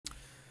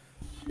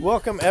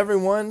Welcome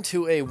everyone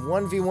to a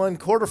 1v1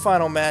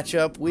 quarterfinal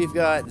matchup. We've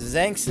got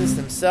Xanxus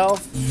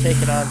himself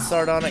taking on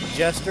Sardonic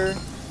Jester.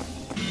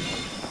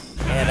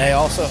 And I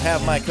also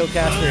have my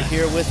co-caster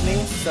here with me,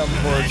 some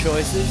poor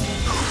choices.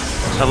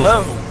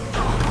 Hello.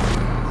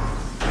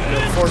 You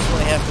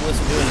unfortunately have to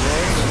listen to his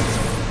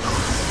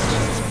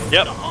voice.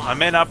 Yep, I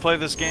may not play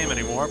this game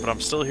anymore, but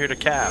I'm still here to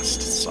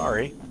cast.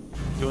 Sorry.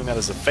 I'm doing that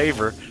as a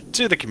favor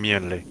to the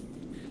community.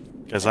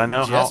 Because I know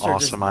Jester how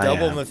awesome I am.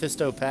 double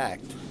Mephisto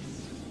packed.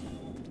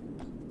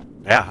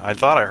 Yeah, I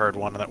thought I heard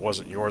one that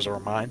wasn't yours or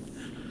mine.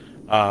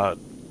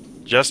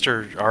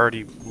 Jester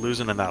already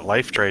losing in that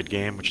life trade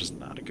game, which is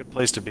not a good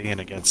place to be in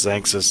against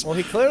Xanxus. Well,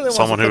 he clearly wants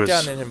to put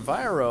down an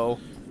Enviro,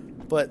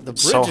 but the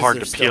bridges so hard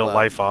are to peel up.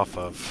 life off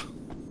of.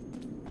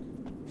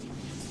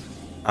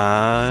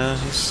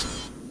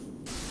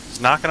 He's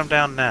knocking him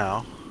down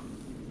now.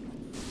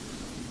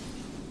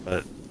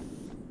 But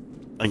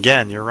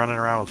again, you're running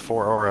around with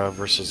 4 aura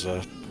versus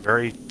a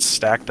very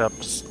stacked up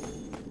 +2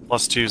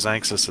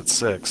 Xanxus at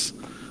 6.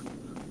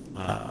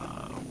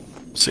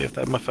 See if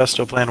that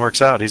Mephisto plan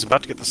works out. He's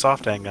about to get the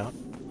soft hang out.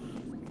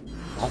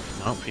 Oh,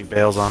 no, he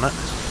bails on it.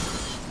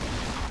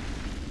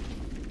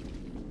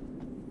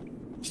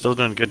 Still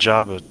doing a good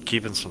job of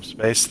keeping some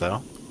space,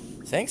 though.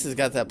 Xanxus has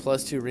got that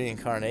 +2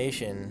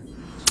 reincarnation.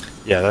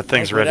 Yeah, that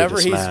thing's ready to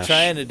smash. Whatever he's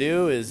trying to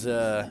do is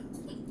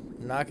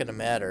not going to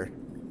matter.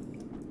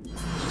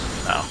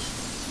 No.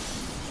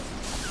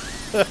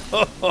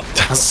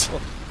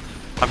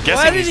 I'm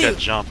guessing he's got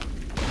jump.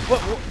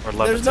 Or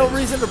there's no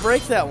reason to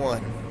break that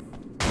one.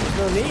 There's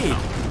no need.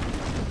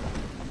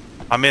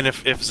 I mean,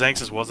 if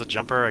Xanxus was a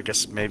jumper, I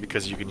guess maybe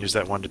because you can use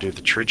that one to do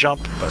the tree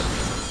jump, but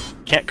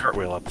can't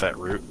cartwheel up that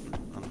route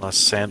unless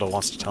Sandal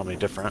wants to tell me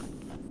different.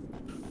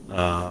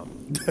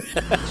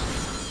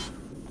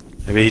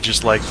 Maybe he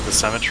just liked the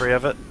symmetry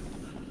of it.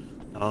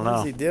 I don't know.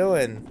 What's he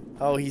doing?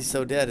 Oh, he's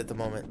so dead at the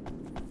moment.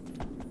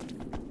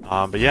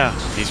 But yeah,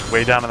 he's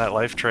way down in that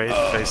life trade,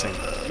 facing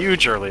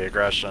huge early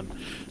aggression,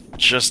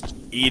 just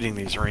eating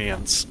these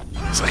Rians.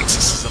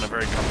 Xanxus is in a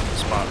very comfortable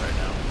spot right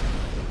now.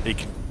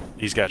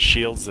 He's got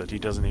shields that he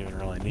doesn't even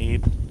really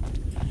need.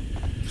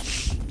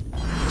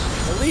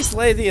 At least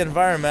lay the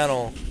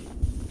environmental.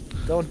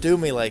 Don't do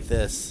me like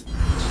this.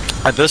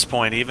 At this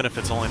point, even if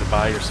it's only to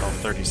buy yourself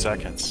 30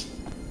 seconds.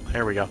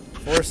 Here we go.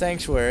 4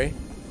 Sanctuary.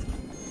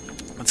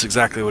 That's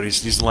exactly what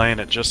he's laying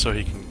it just so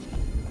he can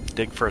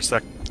dig for a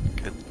second.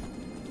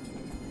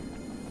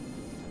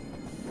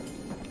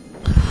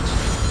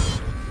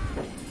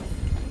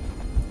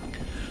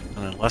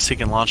 And unless he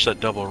can launch that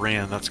double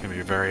Rian, that's going to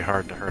be very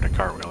hard to hurt a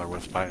cartwheeler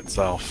with by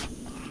itself.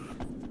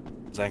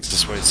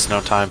 Xanxus wastes no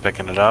time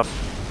picking it up.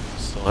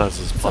 Still has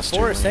his +2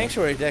 +4 Rian.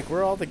 Sanctuary deck.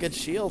 We're all the good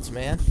shields,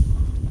 man.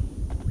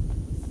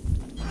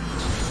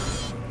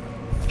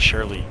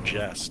 Surely you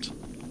jest.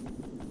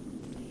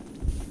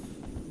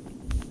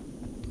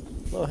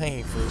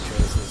 Low-hanging fruit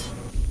choices.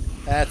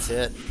 That's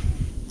it.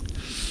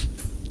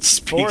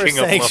 Speaking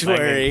of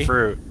low-hanging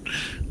fruit.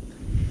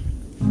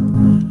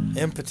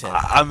 Impotent.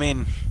 I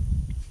mean,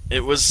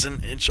 it was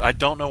an inch. I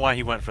don't know why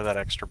he went for that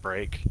extra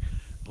break.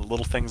 The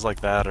little things like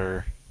that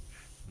are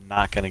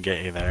not going to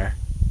get you there.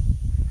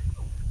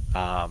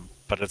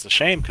 But it's a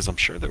shame because I'm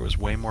sure there was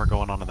way more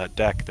going on in that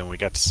deck than we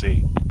got to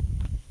see.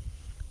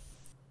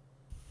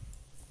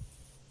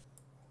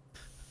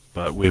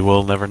 But we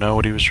will never know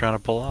what he was trying to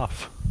pull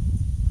off.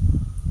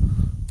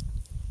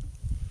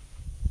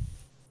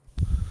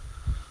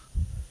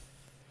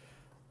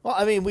 Well,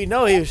 I mean, we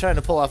know he was trying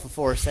to pull off a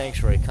 4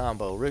 Sanctuary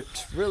combo,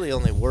 which really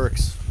only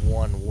works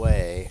one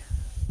way.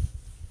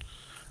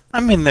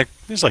 I mean,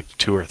 there's like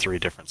 2 or 3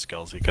 different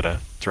skills he could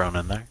have thrown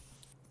in there.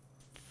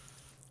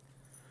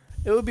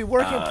 It would be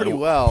working pretty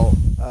well.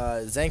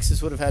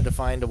 Xanxus would have had to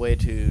find a way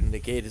to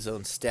negate his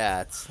own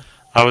stats.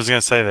 I was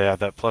going to say that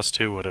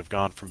 +2 would have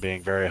gone from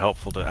being very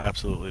helpful to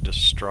absolutely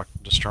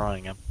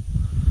destroying him.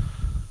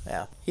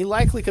 Yeah. He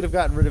likely could have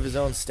gotten rid of his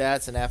own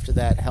stats, and after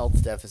that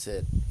health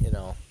deficit, you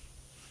know,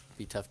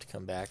 be tough to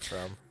come back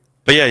from.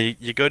 But yeah,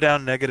 you go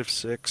down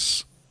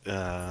 -6.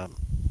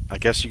 I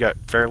guess you got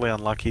fairly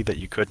unlucky that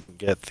you couldn't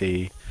get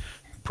the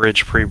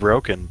bridge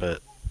pre-broken,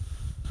 but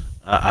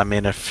I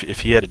mean, if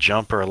he had a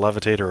jump or a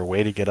levitate or a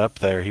way to get up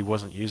there, he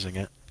wasn't using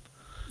it.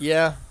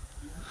 Yeah.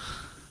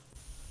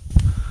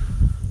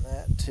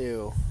 That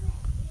too.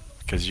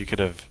 Because you could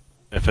have,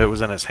 if it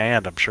was in his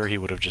hand, I'm sure he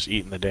would have just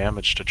eaten the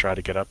damage to try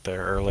to get up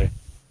there early.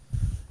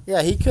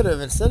 Yeah, he could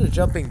have, instead of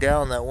jumping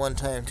down that one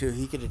time too,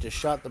 he could have just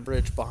shot the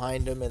bridge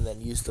behind him and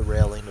then used the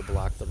railing to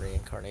block the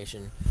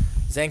reincarnation.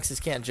 Xanxus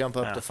can't jump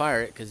up to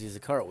fire it because he's a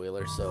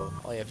cartwheeler, so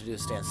all you have to do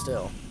is stand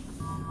still.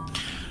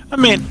 I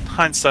mean,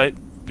 hindsight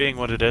being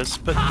what it is,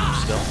 but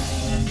still.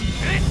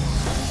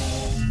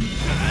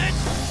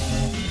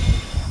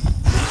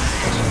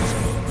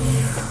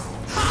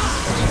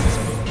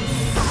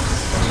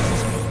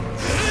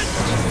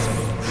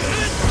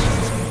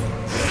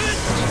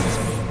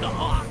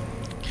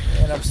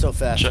 And I'm still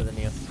faster than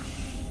you.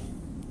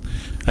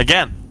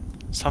 Again,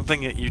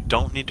 something that you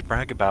don't need to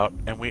brag about,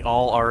 and we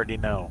all already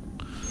know.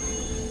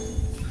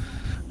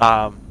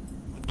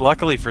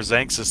 Luckily for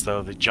Xanxus,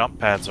 though, the jump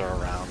pads are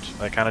around.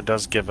 That kind of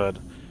does give an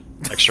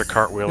extra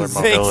cartwheeler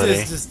mobility.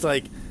 Xanxus just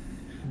like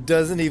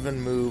doesn't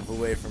even move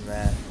away from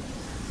that.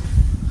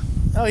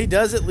 Oh, he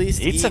does at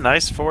least Eats a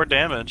nice 4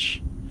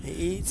 damage. He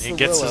eats He the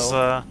gets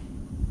willow.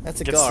 his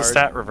That's a gets guard. the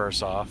stat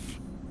reverse off.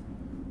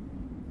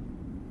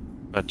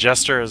 But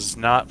Jester is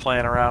not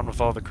playing around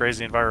with all the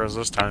crazy enviros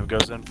this time.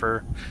 Goes in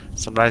for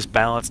some nice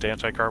balanced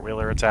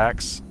anti-cartwheeler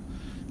attacks.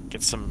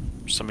 Gets some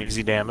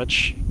easy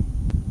damage.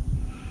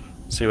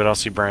 See what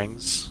else he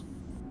brings.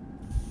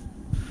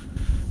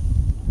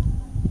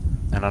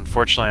 And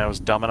unfortunately I was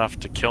dumb enough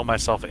to kill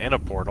myself in a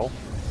portal.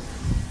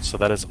 So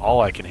that is all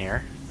I can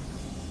hear.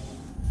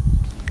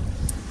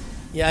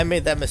 Yeah, I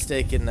made that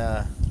mistake in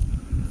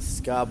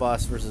Ska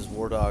Boss versus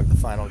War Dog, the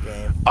final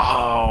game.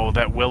 Oh,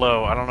 that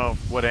Willow. I don't know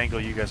what angle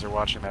you guys are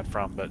watching that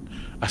from, but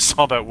I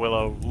saw that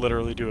Willow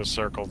literally do a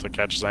circle to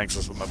catch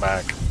Xanxus in the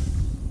back.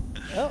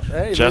 Oh,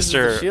 hey,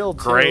 Jester, the shield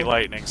great too.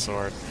 lightning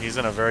sword. He's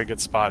in a very good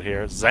spot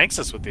here.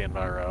 Xanxus with the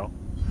enviro.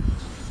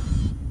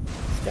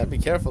 Gotta be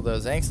careful though.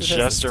 Xanxus has the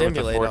Jester with the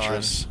stimulate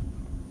fortress.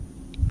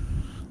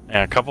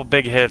 And a couple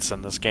big hits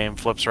and this game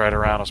flips right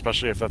around,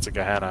 especially if that's a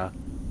Gehenna.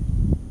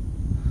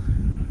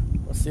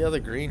 What's the other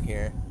green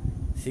here?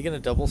 Is he gonna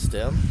double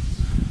stim?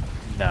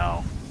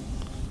 No.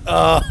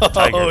 Oh,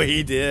 Tiger.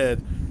 he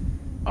did.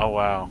 Oh,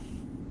 wow.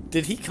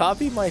 Did he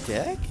copy my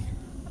deck?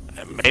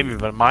 Maybe,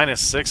 but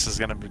 -6 is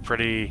going to be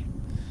pretty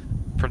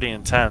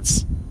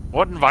intense.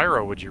 What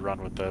enviro would you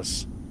run with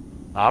this?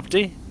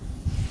 Opti?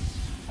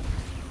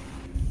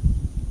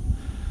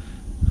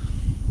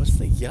 What's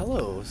the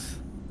yellows?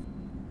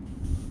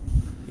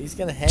 He's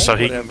gonna hang So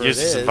he whatever can use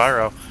it his is.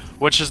 enviro,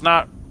 which is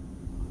not...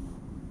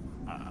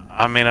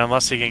 I mean,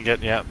 unless he can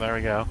get... Yeah, there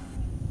we go.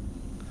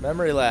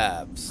 Memory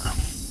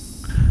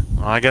lapse.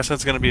 Well, I guess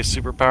that's going to be a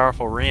super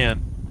powerful Rian.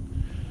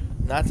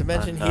 Not to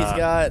mention And, he's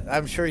got...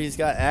 I'm sure he's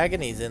got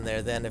agonies in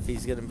there then if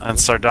he's gonna... And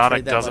Sardonic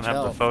trade that doesn't much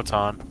have the health.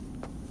 photon.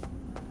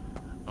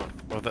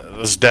 With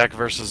this deck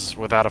versus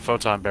without a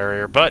photon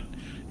barrier, but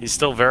he's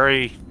still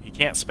very... He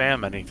can't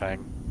spam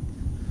anything.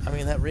 I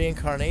mean, that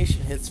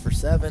reincarnation hits for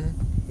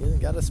 7. He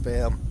hasn't got to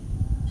spam.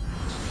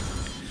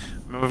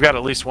 I mean, we've got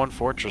at least one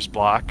fortress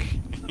block.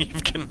 You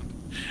can,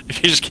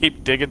 if you just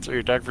keep digging through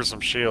your deck for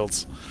some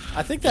shields.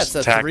 I think that's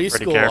Just a attack 3-school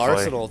pretty carefully.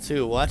 arsenal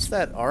too. Watch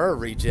that aura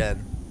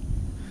regen.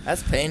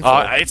 That's painful.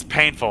 It's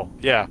painful.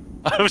 Yeah,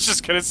 I was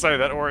just gonna say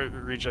that aura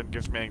regen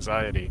gives me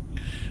anxiety.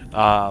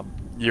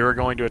 You're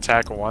going to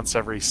attack once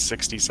every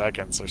 60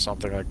 seconds or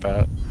something like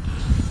that.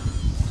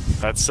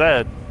 That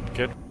said, a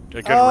good oh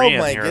Rian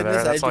my here or goodness,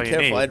 there. That's all I'd be you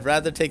careful. need. I'd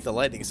rather take the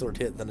lightning sword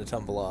hit than to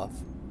tumble off.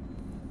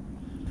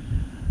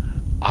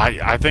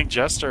 I think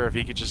Jester, if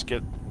he could just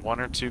get 1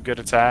 or 2 good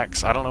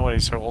attacks, I don't know what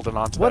he's holding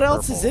on to. What that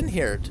else purple. is in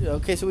here?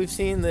 Okay, so we've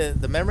seen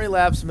the memory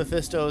lapse,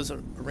 Mephisto's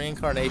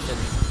reincarnation,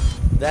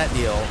 that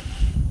deal.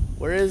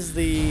 Where is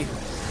the...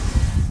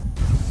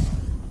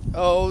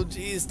 Oh,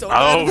 jeez, don't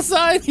die to the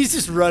side. He's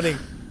just running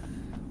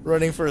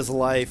for his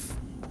life.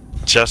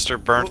 Jester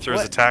burned through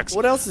his attacks.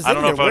 What else is I in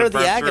don't know here? if I Where are would the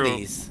burn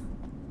agonies?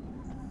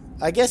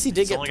 I guess he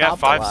did He's get only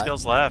popped got 5 a lot.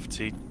 skills left.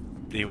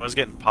 He was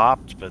getting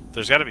popped, but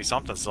there's got to be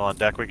something still on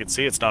deck. We can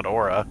see it's not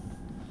aura.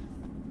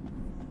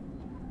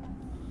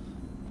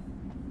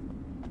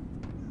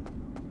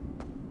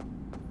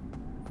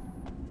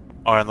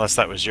 Or unless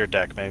that was your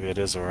deck, maybe it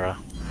is aura.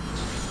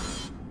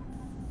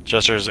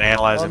 Jester's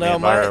analyzing no,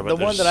 the enviro, but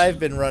the one that I've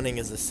been running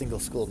is a single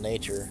school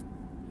nature,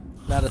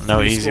 not a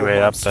no easy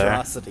way up there.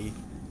 monstrosity.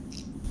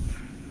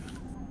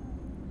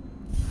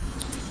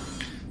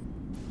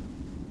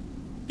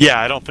 Yeah,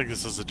 I don't think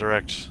this is a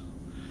direct.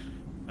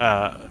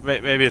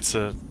 Maybe it's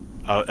a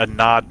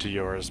nod to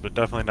yours, but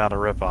definitely not a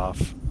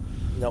ripoff.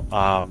 Nope.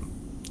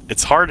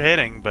 It's hard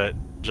hitting, but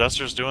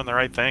Jester's doing the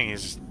right thing.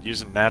 He's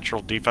using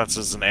natural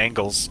defenses and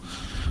angles.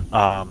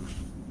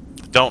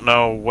 Don't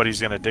know what he's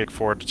going to dig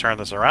for to turn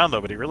this around,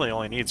 though, but he really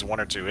only needs 1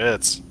 or 2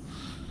 hits.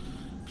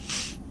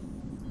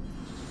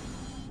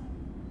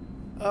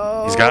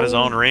 Oh. He's got his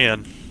own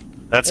Rian.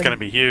 That's going to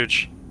be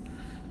huge.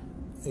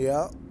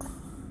 Yeah.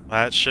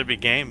 That should be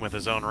game with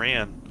his own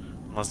Rian.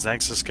 Unless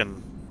Xanxus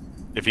can...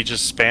 If he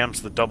just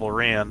spams the double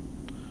Rian,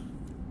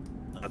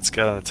 that's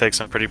going to take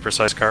some pretty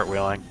precise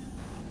cartwheeling.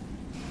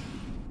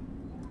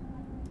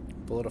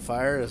 Bullet of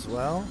fire as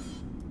well.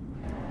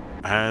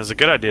 It's a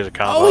good idea to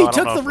combo. Oh, he I don't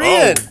took know the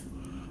if- Rian!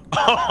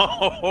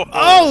 Oh!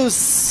 Oh,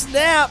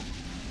 snap!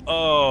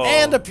 Oh!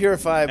 And a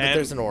purify, but And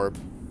there's an orb.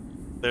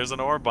 there's an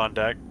orb on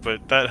deck,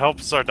 but that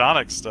helps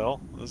Sardonic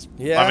still.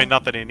 Yeah. I mean,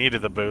 not that he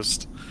needed the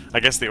boost. I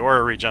guess the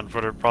aura regen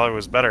footer probably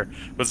was better.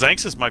 But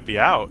Xanxus might be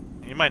out.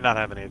 He might not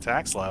have any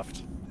attacks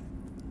left.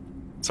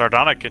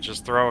 Sardonic can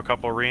just throw a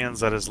couple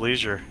Rians at his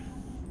leisure.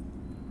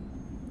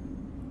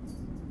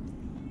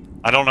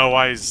 I don't know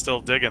why he's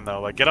still digging,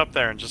 though. Like, get up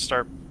there and just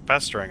start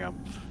pestering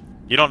him.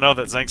 You don't know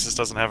that Xanxus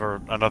doesn't have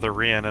another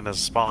Rian in his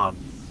spawn.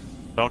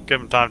 Don't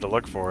give him time to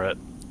look for it.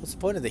 What's the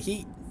point of the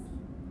heat?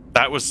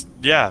 That was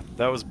a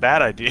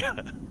bad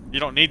idea. You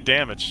don't need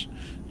damage.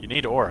 You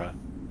need aura.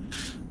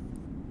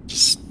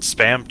 Just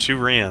spam 2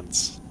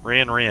 Rians.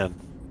 Rian.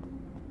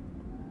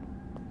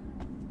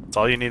 That's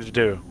all you need to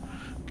do.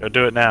 Go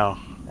do it now.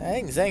 I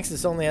think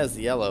Xanxus only has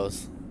the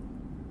yellows.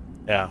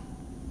 Yeah.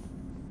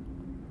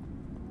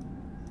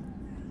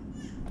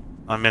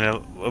 I mean,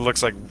 it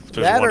looks like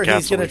there's That one or he's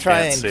capsule going we to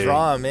try can't and see.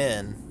 draw him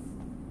in.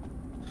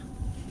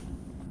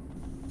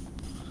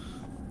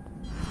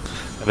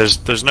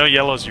 There's no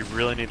yellows you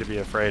really need to be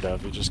afraid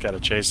of. You just got to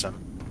chase him.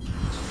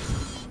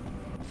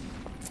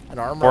 An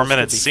armor 4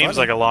 minutes seems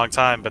like a long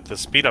time, but the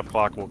speed up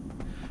clock will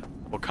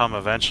come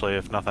eventually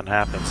if nothing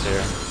happens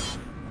here.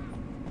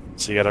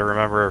 So you got to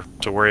remember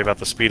to worry about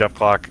the speed up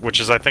clock, which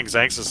is I think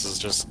Xanxus is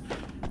just,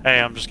 hey,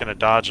 I'm just gonna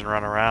dodge and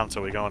run around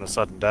until we go into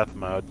sudden death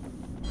mode.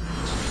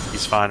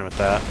 He's fine with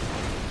that.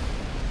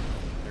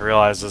 He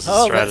realizes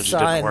his strategy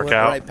didn't work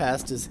out. Right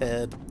past his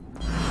head.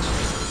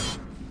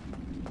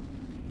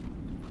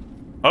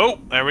 Oh,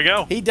 there we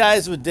go. He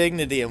dies with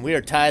dignity, and we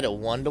are tied at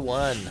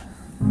 1-1.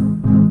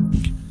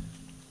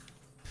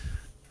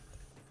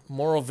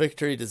 Moral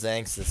victory to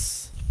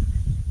Xanxus.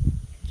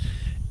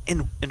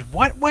 In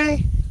what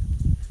way?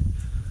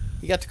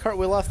 He got to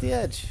cartwheel off the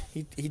edge.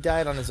 He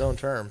died on his own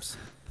terms.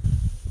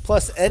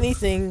 Plus,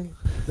 anything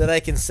that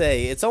I can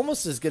say, it's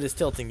almost as good as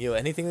tilting you.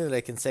 Anything that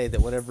I can say that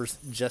whenever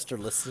Jester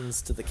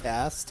listens to the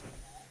cast,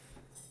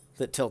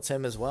 that tilts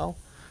him as well.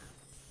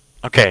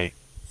 Okay,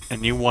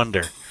 and you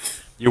wonder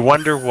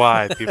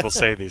why people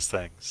say these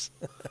things.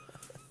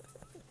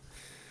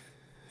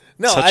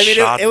 No, Such I mean,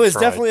 it was schadenfreude.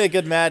 definitely a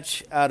good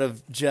match out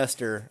of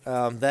Jester.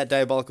 That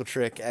diabolical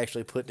trick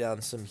actually put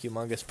down some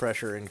humongous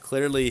pressure, and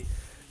clearly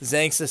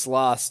Xanxus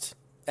lost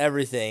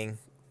everything,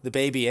 the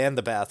baby and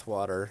the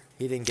bathwater.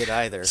 He didn't get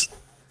either.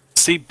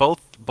 See,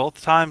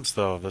 both times,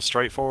 though, the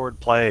straightforward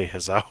play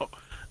has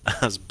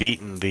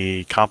beaten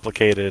the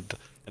complicated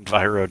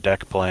Enviro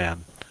deck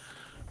plan.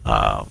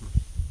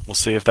 We'll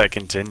see if that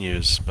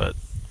continues, but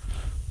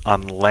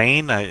on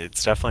lane,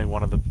 it's definitely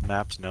one of the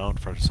maps known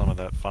for some of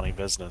that funny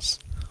business.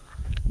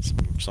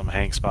 Some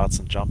hang spots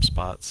and jump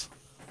spots.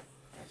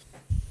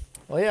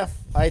 Well, yeah,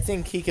 I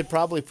think he could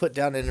probably put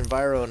down an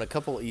Enviro in a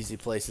couple easy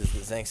places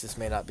that Xanxus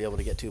may not be able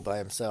to get to by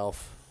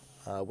himself.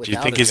 Do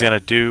you think he's going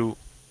to do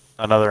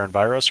another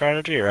Enviro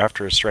strategy, or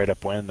after a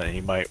straight-up win that he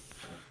might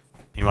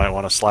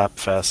want to slap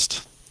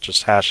fest,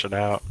 just hash it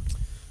out?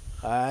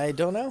 I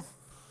don't know.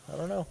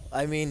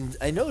 I mean,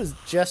 I know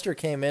Jester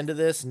came into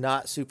this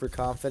not super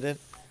confident,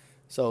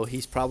 so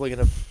he's probably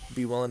going to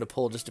be willing to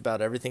pull just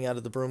about everything out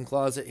of the broom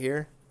closet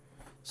here.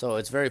 So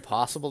it's very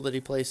possible that he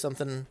plays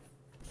something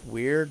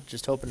weird,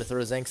 just hoping to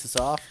throw Xanxus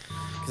off.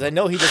 Because I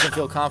know he doesn't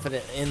feel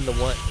confident in the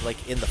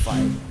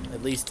fight.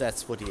 At least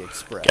that's what he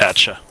expressed.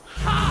 Gotcha.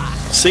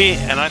 See,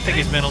 and I think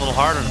he's been a little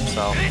hard on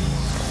himself.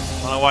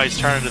 I don't know why he's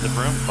turning to the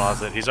broom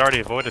closet. He's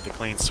already avoided the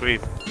clean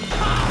sweep.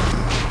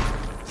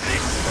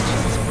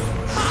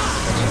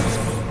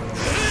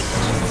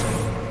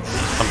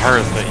 I'm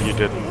hurt that you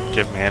didn't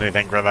give me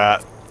anything for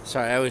that.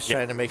 Sorry, I was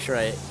trying to make sure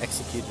I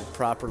executed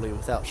properly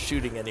without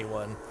shooting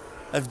anyone.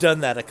 I've done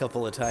that a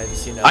couple of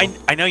times, you know.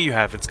 I know you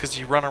have. It's because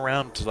you run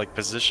around to like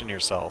position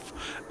yourself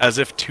as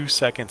if 2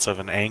 seconds of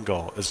an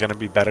angle is going to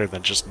be better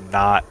than just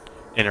not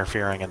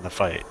interfering in the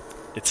fight.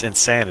 It's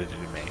insanity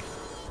to me.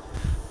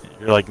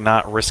 You're like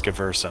not risk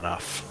averse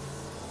enough.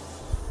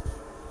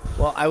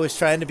 Well, I was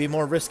trying to be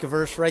more risk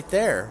averse right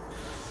there.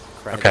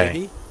 Okay.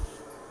 Baby.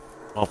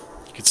 Well,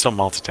 you can still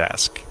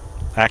multitask.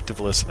 Active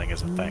listening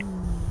is a thing.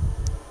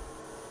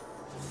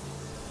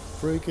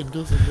 Bregan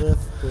doesn't laugh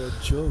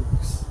about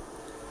jokes.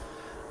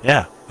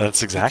 Yeah,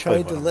 that's exactly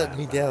He tried to let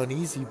me down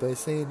easy by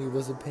saying he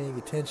wasn't paying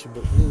attention,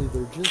 but really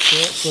they're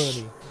just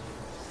that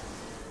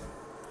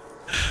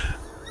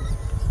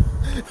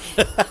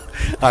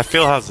funny. I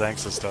feel how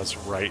Xanxus does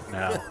right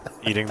now,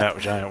 eating that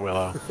giant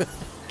willow.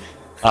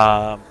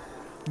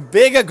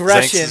 Big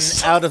aggression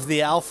Xanxus out of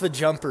the alpha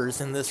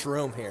jumpers in this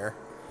room here.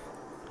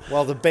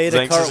 While the beta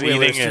Xanxus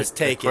cartwheelers eating just a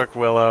take it. quick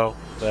willow.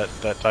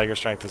 That Tiger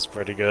Strength is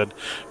pretty good.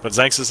 But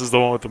Xanxus is the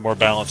one with the more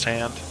balanced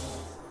hand.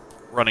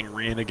 Running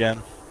Rian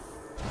again.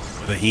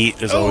 With a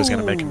heat is always going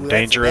to make him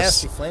dangerous.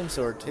 That's a nasty flame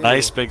sword too.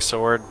 Nice big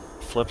sword.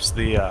 Flips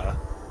the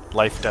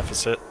life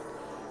deficit.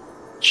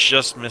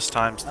 Just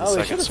mistimes the he should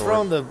second have sword.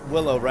 thrown the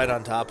willow right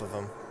on top of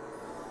him.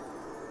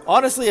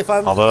 Honestly, if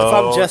I'm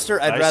Although,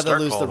 Jester, I'd nice rather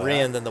start lose the call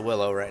Rian than the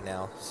willow right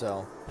now.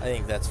 So I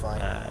think that's fine.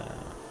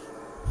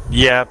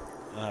 Yeah,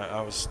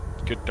 I was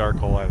good dark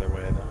hole either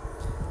way though.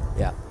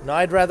 Yeah, no,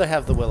 I'd rather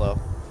have the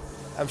willow.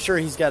 I'm sure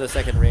he's got a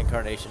second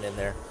reincarnation in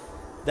there.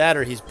 That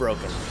or he's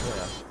broken. You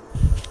know.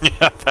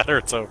 Yeah, that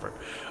hurts over.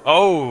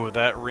 Oh,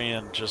 that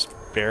Rian just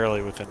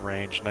barely within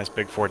range. Nice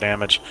big 4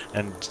 damage.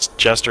 And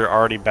Jester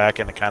already back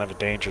into kind of a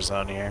danger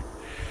zone here.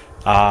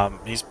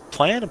 He's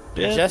playing a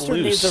bit Jester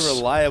loose. needs a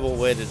reliable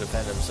way to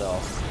defend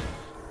himself.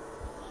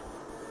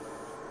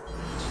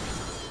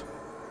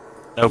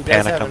 No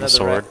panic on the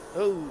sword.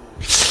 Oh.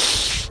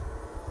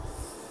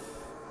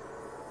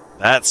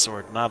 That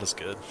sword, not as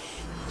good.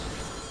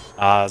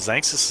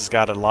 Xanxus has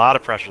got a lot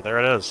of pressure.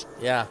 There it is.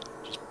 Yeah.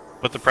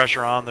 Put the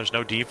pressure on. There's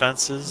no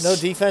defenses. No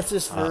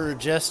defenses for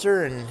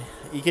Jester, and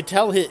you could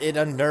tell it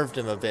unnerved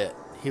him a bit.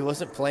 He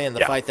wasn't playing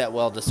the fight that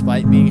well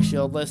despite being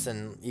shieldless,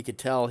 and you could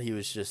tell he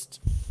was just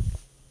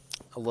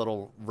a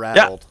little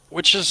rattled. Yeah,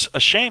 which is a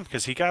shame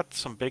because he got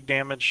some big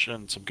damage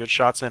and some good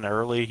shots in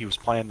early. He was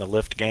playing the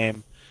lift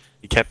game.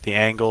 He kept the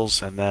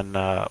angles, and then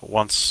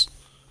once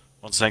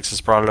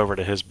Xanxus brought it over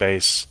to his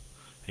base,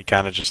 he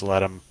kind of just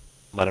let him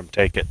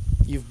take it.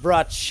 You've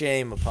brought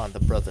shame upon the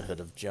Brotherhood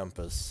of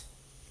Jumpers.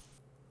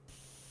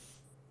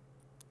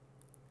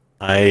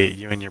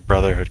 You and your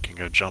Brotherhood can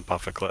go jump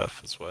off a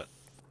cliff. Is what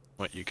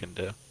you can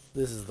do.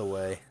 This is the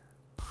way.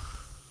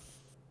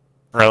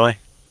 Really?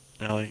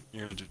 Really?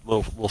 You're a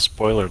little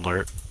spoiler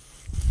alert.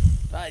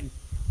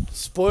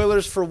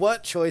 Spoilers for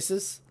what,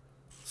 Choices?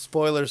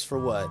 Spoilers for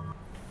what?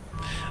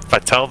 If I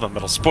tell them,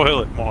 it'll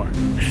spoil it more.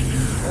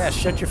 Yeah,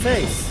 shut your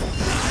face.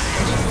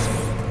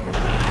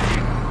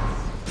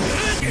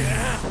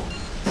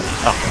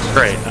 Oh,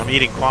 great. I'm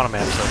eating quantum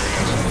amps over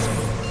here.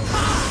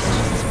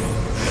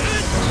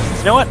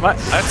 You know what?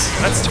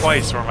 That's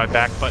twice where my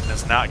back button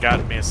has not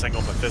gotten me a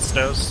single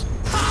Mephistos.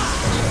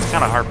 It's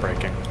kind of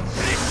heartbreaking.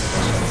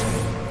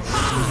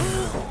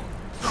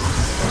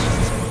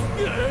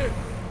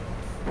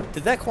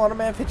 Did that quantum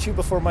amp hit you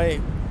before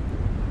my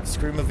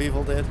Scream of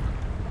Evil did?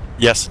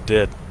 Yes, it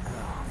did.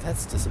 Oh,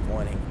 that's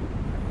disappointing.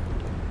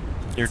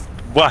 You're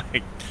why?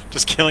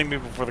 Just killing me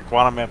before the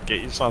quantum amp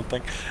get you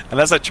something. And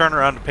as I turn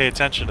around to pay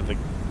attention to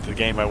the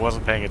game I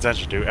wasn't paying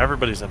attention to,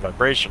 everybody's in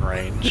vibration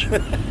range.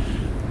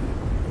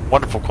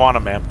 Wonderful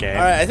quantum amp game.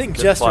 All right, I think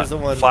Jester's the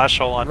one flash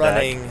hole on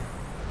running. Deck.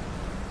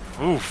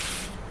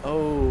 Oof.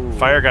 Oh.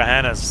 Fire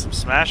Gehenna's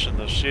smashing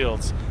those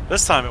shields.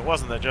 This time it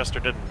wasn't that Jester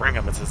didn't bring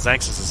them, it's that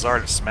Xanxus has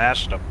already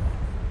smashed them.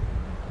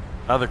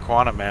 Another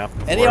quantum amp.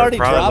 And he already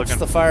drops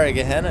the Fire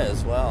Gehenna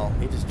as well.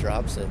 He just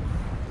drops it.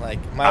 Like,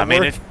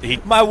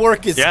 my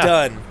work is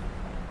done.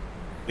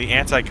 The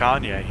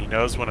anti-Kanye, he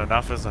knows when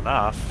enough is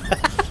enough.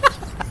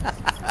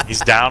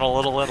 He's down a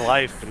little in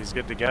life, but he's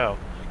good to go.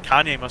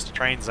 Kanye must have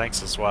trained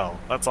Xanxus well.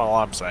 That's all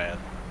I'm saying.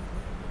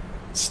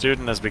 The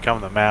student has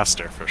become the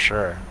master, for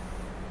sure.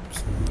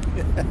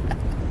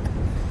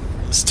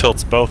 This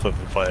tilts both of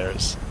the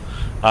players.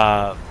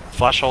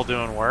 Flash Hole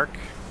doing work,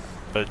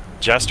 but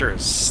Jester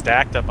is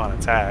stacked up on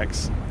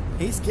attacks.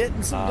 He's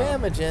getting some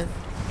damage in.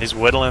 He's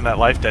whittling that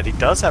life dead. He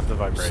does have the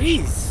vibration.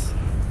 Jeez.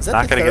 Is that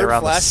not the gonna third get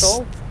around Flash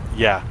Hole?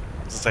 Yeah.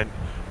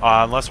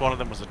 Unless one of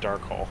them was a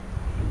dark hole.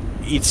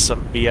 Eats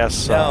some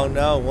BS.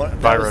 No.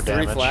 That was 3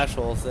 damage. Flash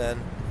Holes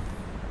then.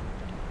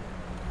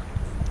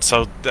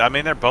 So, I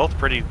mean, they're both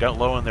pretty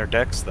low in their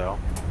decks, though.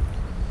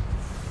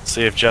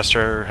 See if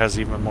Jester has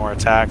even more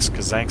attacks,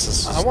 because Xanxus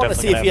is I want to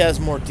see if he has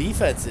more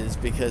defenses,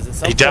 because at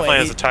some point definitely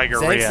has a Tiger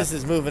Xanxus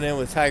is moving in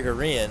with Tiger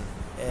Rian,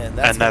 and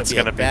that's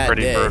going to be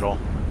pretty brutal.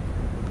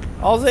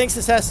 All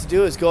Xanxus has to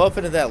do is go up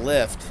into that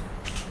lift.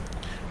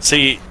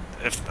 See,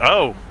 he's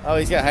got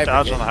hyper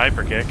dodge kick. On the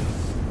hyper kick.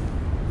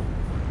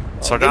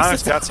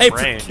 Sardonic's got some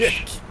range,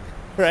 kick,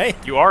 right?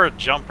 You are a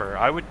jumper.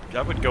 I would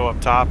go up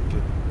top.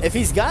 If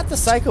he's got the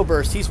Psycho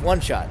Burst, he's one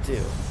shot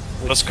too.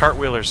 Those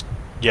cartwheelers,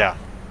 yeah.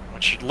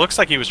 Which looks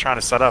like he was trying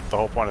to set up the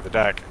whole point of the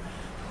deck.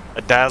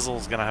 A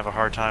Dazzle's gonna have a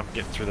hard time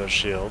getting through those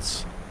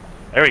shields.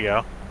 There we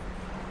go.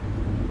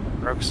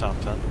 Broke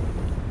something.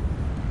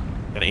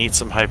 Gonna eat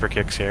some hyper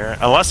kicks here.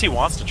 Unless he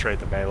wants to trade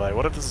the melee.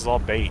 What if this is all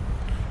bait?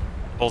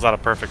 Pulls out a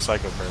perfect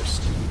Psycho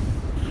Burst.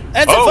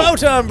 That's a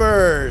Photon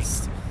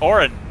Burst!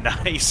 Or a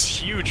nice,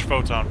 huge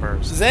Photon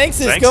Burst.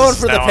 Xanxus going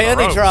for the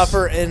panty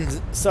dropper,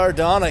 and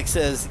Sardonic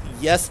says,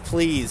 yes,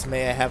 please,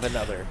 may I have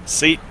another?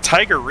 See,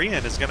 Tiger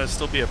Rian is going to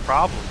still be a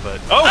problem,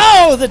 but...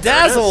 Oh, the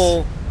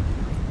Dazzle!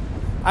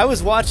 I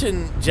was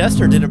watching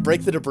Jester. Did it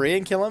break the debris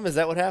and kill him? Is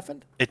that what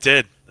happened? It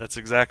did. That's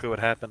exactly what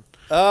happened.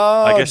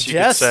 Oh, I guess you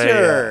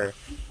Jester!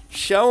 could say,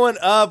 showing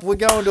up. We're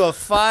going to a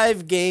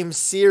 5-game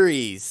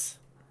series.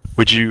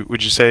 Would you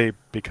say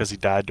because he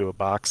died to a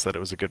box that it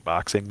was a good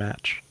boxing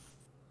match?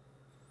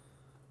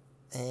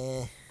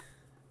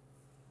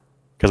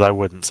 Because I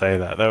wouldn't say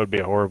that. That would be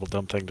a horrible,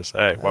 dumb thing to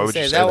say. Why would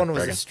you say that? That one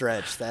was a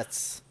stretch.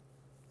 That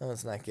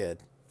one's not good.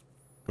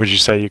 Would you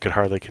say you could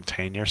hardly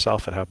contain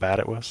yourself at how bad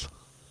it was?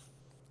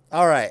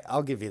 All right,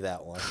 I'll give you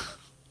that one.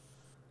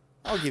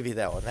 I'll give you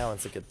that one. That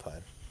one's a good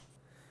pun.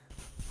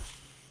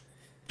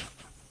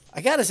 I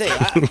gotta say,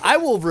 I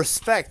will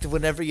respect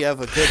whenever you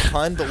have a good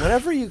pun, but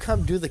whenever you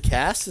come do the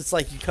cast, it's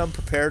like you come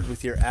prepared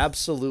with your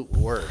absolute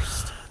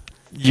worst.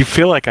 You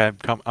feel like I'm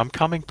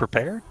coming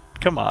prepared?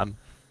 Come on.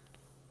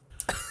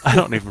 I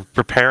don't even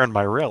prepare in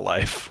my real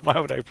life. Why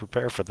would I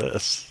prepare for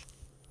this?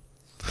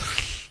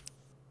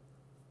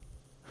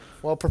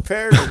 Well,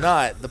 prepared or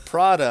not, the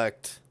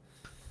product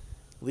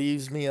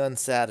leaves me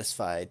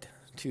unsatisfied.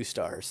 2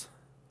 stars.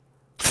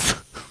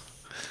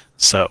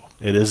 So,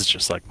 it is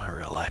just like my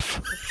real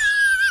life.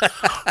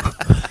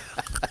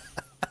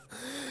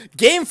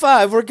 Game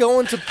 5, we're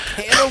going to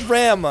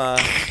Panorama,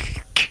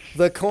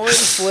 the coin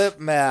flip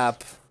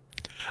map.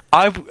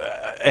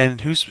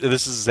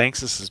 This is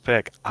Xanxus's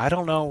pick. I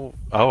don't know.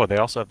 Oh, they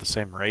also have the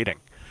same rating.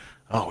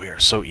 Oh, we are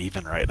so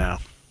even right now.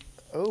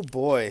 Oh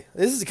boy,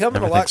 this is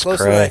coming a lot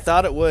closer than I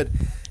thought it would.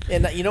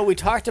 And you know, we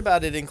talked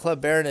about it in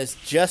Club Baroness.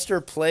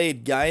 Jester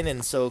played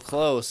Guinan so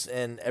close,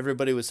 and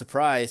everybody was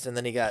surprised. And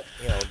then he got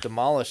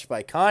demolished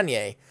by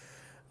Kanye.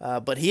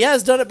 But he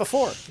has done it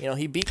before. You know,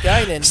 he beat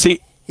Guinan.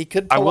 See, he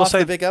could I pull will off say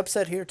the big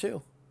upset here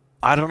too.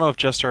 I don't know if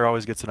Jester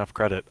always gets enough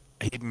credit.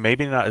 He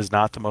maybe is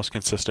not the most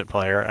consistent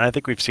player, and I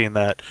think we've seen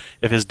that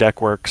if his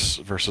deck works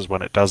versus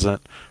when it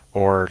doesn't,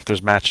 or if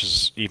there's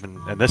matches even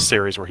in this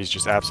series where he's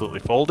just absolutely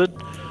folded.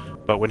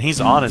 But when he's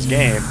on his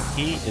game,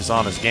 he is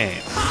on his game.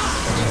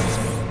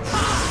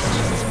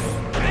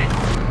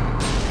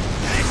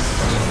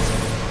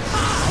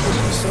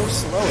 You're so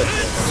slow at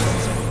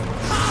this.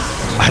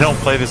 I don't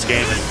play this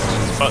game, and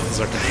these buttons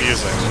are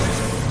confusing.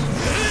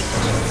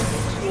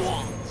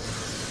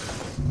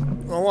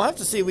 Well, we'll have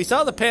to see. We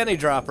saw the panty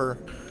dropper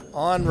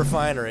on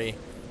Refinery.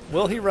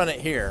 Will he run it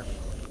here?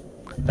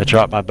 I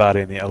dropped my body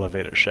in the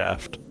elevator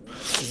shaft.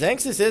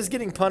 Xanxus is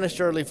getting punished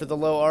early for the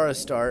low aura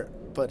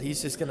start, but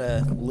he's just going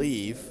to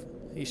leave.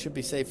 He should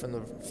be safe from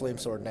the Flame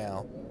Sword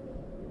now.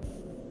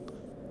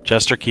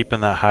 Jester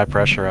keeping that high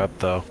pressure up,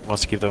 though.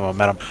 Wants to keep the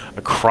momentum.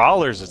 A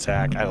Crawler's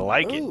attack. I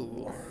like it.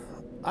 Ooh,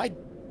 I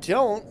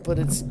don't, but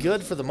it's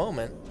good for the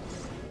moment.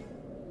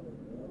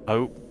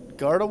 Oh.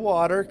 Guard of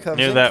Water comes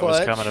in Knew that clutch.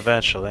 was coming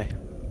eventually.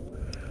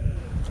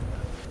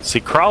 See,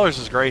 Crawlers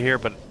is great here,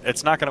 but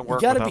it's not going to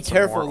work. You got to be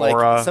careful.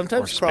 Like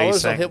sometimes Crawlers will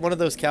spacing. hit one of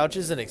those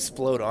couches and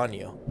explode on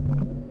you.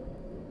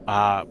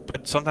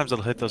 But sometimes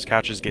it'll hit those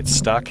couches, get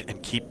stuck,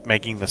 and keep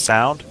making the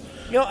sound.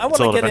 You know, I want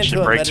to Until it get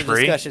eventually into a breaks meta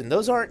free. discussion.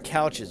 Those aren't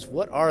couches.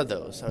 What are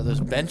those? Are those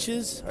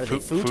benches? Are they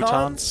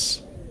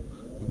futons?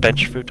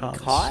 Bench futons.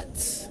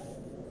 Cots?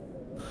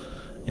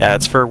 Yeah,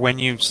 it's for when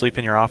you sleep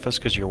in your office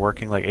because you're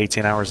working like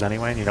 18 hours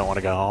anyway and you don't want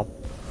to go home.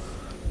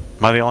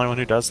 Am I the only one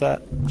who does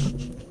that?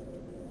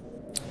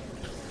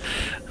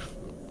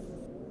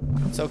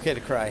 It's okay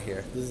to cry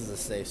here. This is a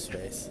safe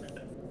space.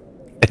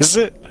 Is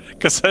it?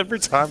 Because every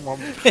time I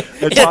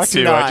talk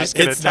to you, I just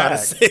get it's attacked. not a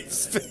safe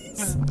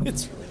space.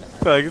 It's really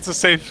not. Like, it's a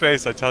safe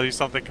space. I tell you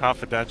something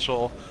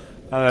confidential,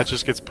 and that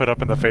just gets put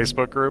up in the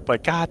Facebook group.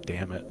 Like, God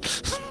damn it.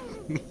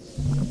 When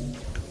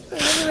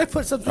did I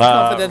put something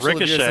confidential of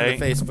yours in Ricochet.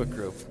 the Facebook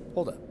group?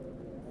 Hold up.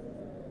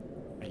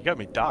 You got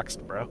me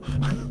doxxed, bro.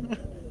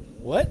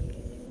 What?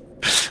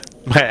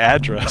 My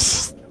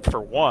address, for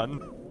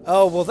one.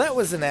 Oh, well, that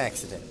was an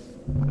accident.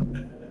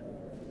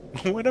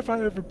 When have I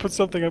ever put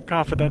something up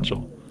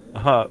confidential?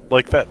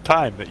 Like that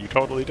time that you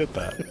totally did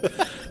that.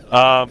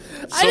 I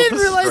didn't this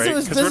is realize great, it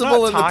was 'cause we're visible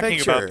not in the talking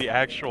picture. about the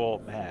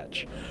actual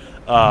match,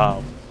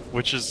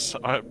 which is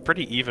a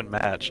pretty even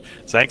match.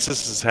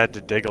 Xanxus has had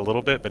to dig a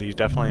little bit, but he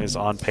definitely is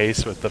on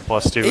pace with the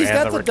 +2 He's and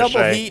got the the double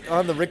Ricochet. heat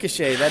on the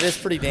Ricochet. That is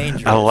pretty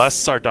dangerous. Unless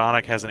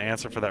Sardonic has an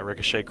answer for that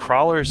Ricochet.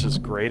 Crawlers is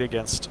great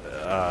against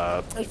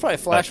There's probably a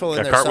flash hole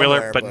in there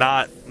Cartwheeler, somewhere. but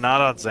not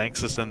on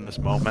Xanxus in this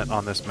moment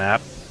on this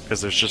map,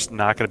 because there's just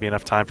not going to be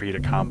enough time for you to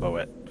combo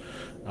it.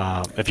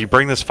 If you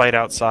bring this fight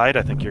outside,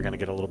 I think you're going to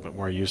get a little bit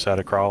more use out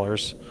of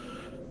Crawlers.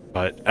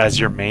 But as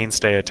your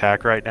mainstay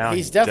attack right now,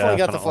 He's definitely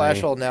got the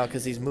flash hold now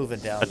because he's moving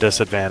down. A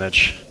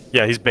disadvantage.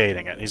 Yeah, he's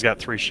baiting it. He's got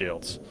 3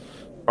 shields.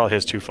 Probably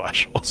has 2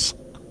 flash holes.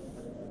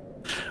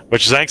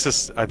 Which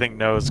Xanxus, I think,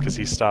 knows because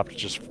he stopped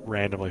just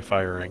randomly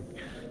firing.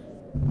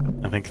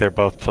 I think they're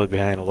both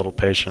behind a little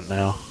patient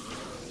now.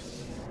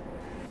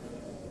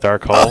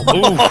 Dark hole.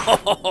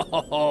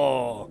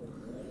 Oh.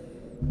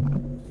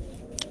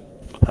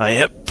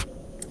 Yep.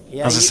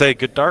 Yeah, As I say,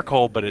 good dark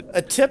hole, but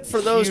a tip for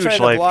those huge trying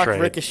to life block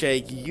trade.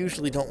 Ricochet, you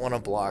usually don't want to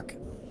block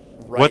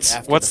right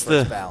after what's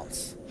the first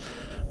bounce.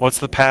 What's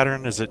the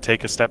pattern? Is it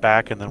take a step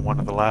back and then one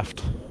to the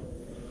left?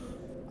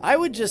 I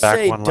would just Back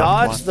say one, left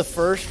dodge one. the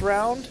first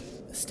round,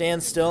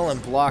 stand still,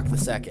 and block the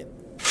second.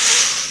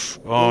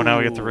 Oh, now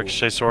we get the Ooh.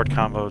 Ricochet sword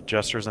combo.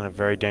 Jester's in a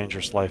very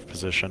dangerous life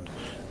position.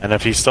 And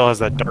if he still has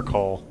that dark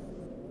hole,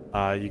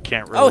 you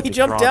can't really Oh, he be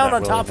jumped throwing down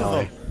on that top of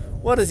willy-nilly.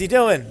 him. What is he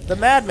doing? The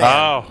madman.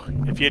 Oh,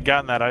 if he had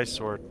gotten that ice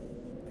sword,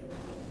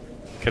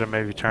 could have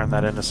maybe turned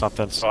that into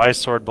something. So ice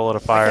sword, bullet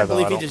of fire, I can't though.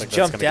 believe I he don't just think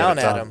that's jumped gonna get down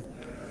it at done.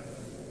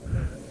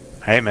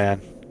 him. Hey,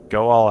 man,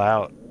 go all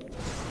out.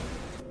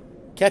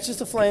 Catches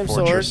the flame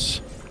sword.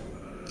 Fortress.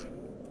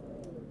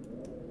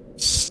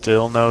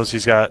 Still knows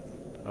he's got...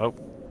 Oh.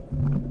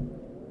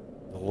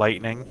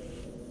 Lightning.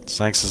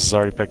 Xanxus has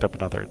already picked up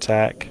another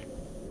attack.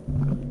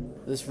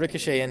 This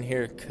Ricochet in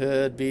here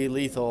could be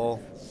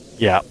lethal.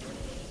 Yeah.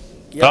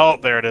 Yep. Oh,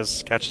 there it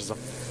is. Catches him.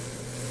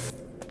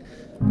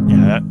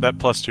 Yeah, that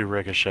 +2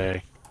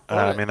 Ricochet.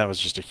 I mean, that was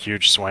just a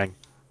huge swing.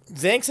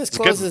 Xanxus a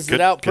closes good-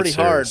 it out good pretty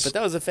hard, series. but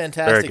that was a Very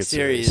fantastic good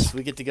series. series.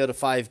 We get to go to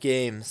 5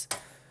 games.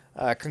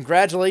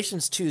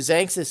 Congratulations to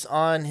Xanxus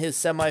on his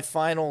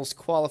semifinals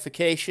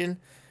qualification,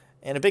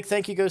 and a big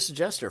thank you goes to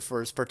Jester for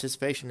his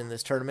participation in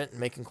this tournament and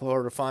making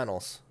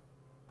quarterfinals.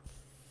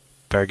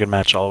 Very good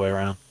match all the way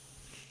around.